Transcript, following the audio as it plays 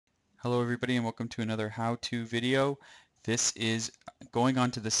Hello everybody and welcome to another how-to video. This is going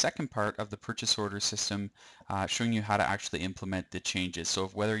on to the second part of the purchase order system, showing you how to actually implement the changes. So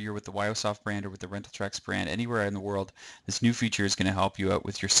whether you're with the WIOsoft brand or with the RentalTrax brand, anywhere in the world, this new feature is going to help you out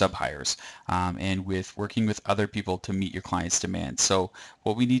with your sub-hires and with working with other people to meet your clients' demands. So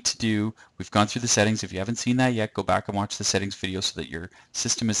what we need to do, we've gone through the settings. If you haven't seen that yet, go back and watch the settings video so that your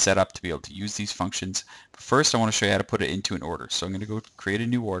system is set up to be able to use these functions. But first, I want to show you how to put it into an order. So I'm going to go create a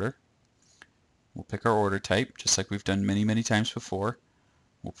new order. We'll pick our order type, just like we've done many times before.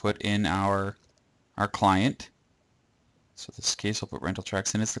 We'll put in our client. So in this case, I'll put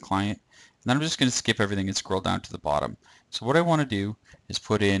RentalTrax in as the client. And then I'm just going to skip everything and scroll down to the bottom. So what I want to do is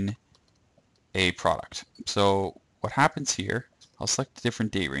put in a product. So what happens here, I'll select a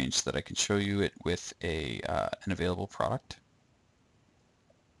different date range so that I can show you it with an available product.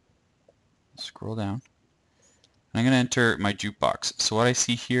 Scroll down. I'm going to enter my jukebox. So what I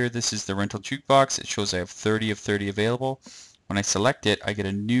see here, this is the rental jukebox. It shows I have 30 of 30 available. When I select it, I get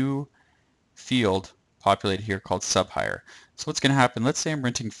a new field populated here called sub-hire. So what's going to happen, let's say I'm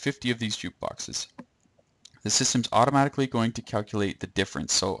renting 50 of these jukeboxes. The system's automatically going to calculate the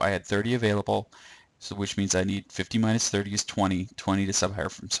difference. So I had 30 available, so which means I need 50 minus 30 is 20 to sub-hire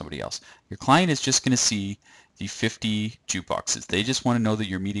from somebody else. Your client is just going to see the 50 jukeboxes. They just want to know that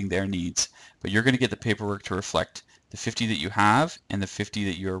you're meeting their needs, but you're going to get the paperwork to reflect the 50 that you have and the 50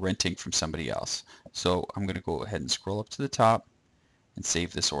 that you're renting from somebody else. So I'm going to go ahead and scroll up to the top and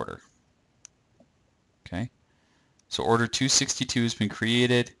save this order. Okay, so order 262 has been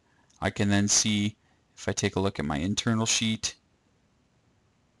created. I can then see, if I take a look at my internal sheet,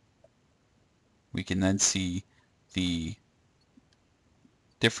 we can then see the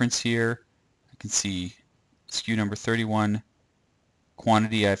difference here. I can see SKU number 31,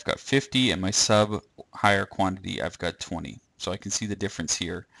 quantity I've got 50, and my sub-hire quantity I've got 20. So I can see the difference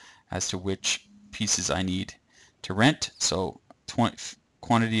here as to which pieces I need to rent. So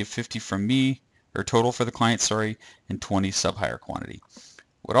quantity of 50 from me, or total for the client, sorry, and 20 sub-hire quantity.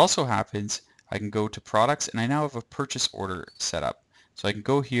 What also happens, I can go to products and I now have a purchase order set up. So I can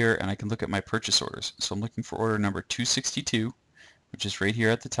go here and I can look at my purchase orders. So I'm looking for order number 262, which is right here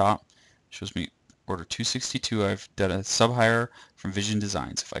at the top. It shows me order 262. I've done a sub-hire from Vision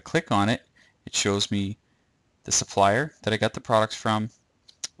Designs. If I click on it, it shows me the supplier that I got the products from.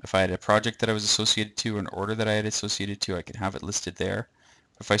 If I had a project that I was associated to, an order that I had associated to, I can have it listed there.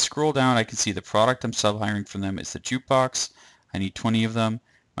 If I scroll down, I can see the product I'm sub-hiring from them is the jukebox. I need 20 of them.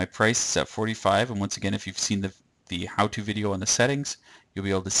 My price is at 45, and once again, if you've seen the how-to video on the settings, you'll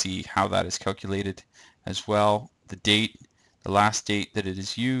be able to see how that is calculated as well. The date, the last date that it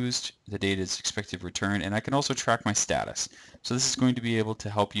is used, the date is expected return, and I can also track my status. So this is going to be able to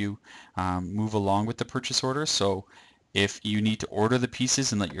help you move along with the purchase order. So if you need to order the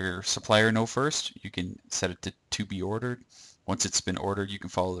pieces and let your supplier know first, you can set it to be ordered. Once it's been ordered, you can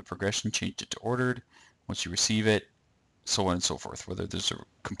follow the progression, change it to ordered. Once you receive it, so on and so forth. Whether there's a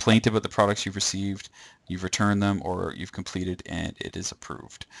complaint about the products you've received, you've returned them, or you've completed and it is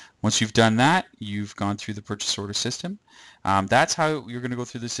approved. Once you've done that, you've gone through the purchase order system. That's how you're going to go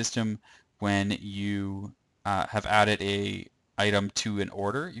through the system when you have added a item to an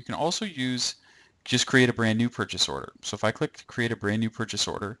order. You can also just create a brand new purchase order. So if I click to create a brand new purchase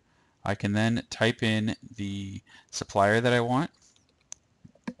order, I can then type in the supplier that I want.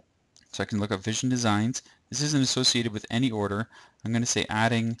 So I can look up Vision Designs. This isn't associated with any order. I'm going to say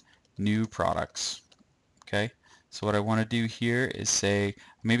adding new products. Okay, so what I want to do here is say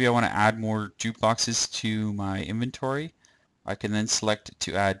maybe I want to add more jukeboxes to my inventory. I can then select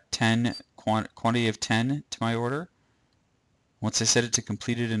to add 10 quantity of 10 to my order. Once I set it to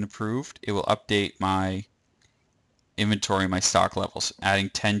completed and approved, it will update my inventory, my stock levels, adding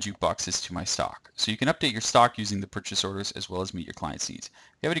 10 jukeboxes to my stock. So you can update your stock using the purchase orders as well as meet your client's needs. If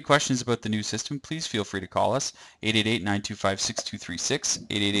you have any questions about the new system, please feel free to call us 888-925-6236,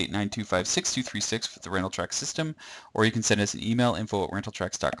 888-925-6236 for the RentalTrax system, or you can send us an email,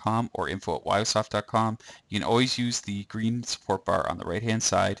 info@rentaltrax.com or info@wiosoft.com. You can always use the green support bar on the right-hand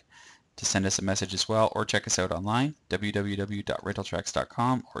side to send us a message as well, or check us out online,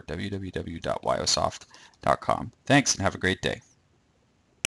 www.rentaltrax.com or www.wiosoft.com. Thanks and have a great day.